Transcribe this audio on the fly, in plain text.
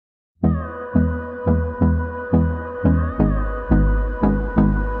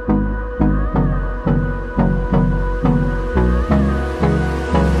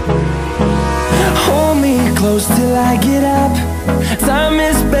close till I get up. Time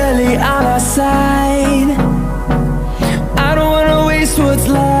is barely on our side. I don't wanna waste what's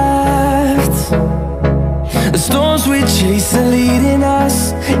left. The storms we chase are leading us,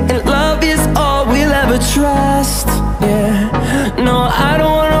 and love is all we'll ever trust. Yeah, no, I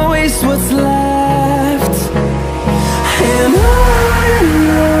don't wanna waste what's left. And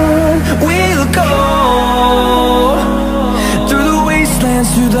on we'll go, through the wastelands,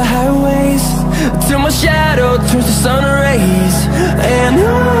 through the highways, till my shadow turns to sun rays. And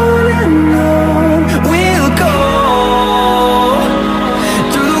on we'll go,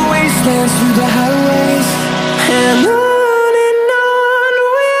 through the wastelands, through the highways, and on.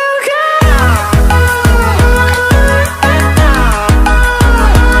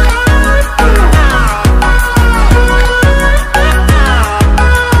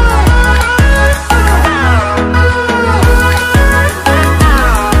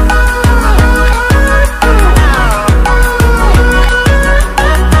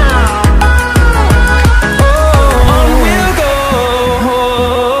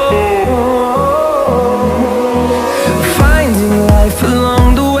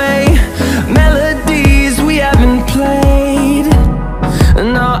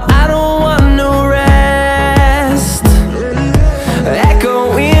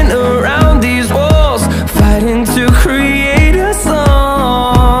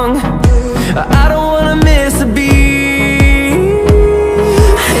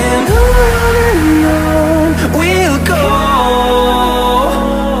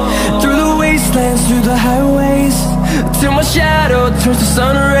 Through the highways, till my shadow turns to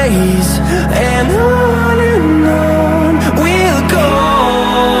sun rays.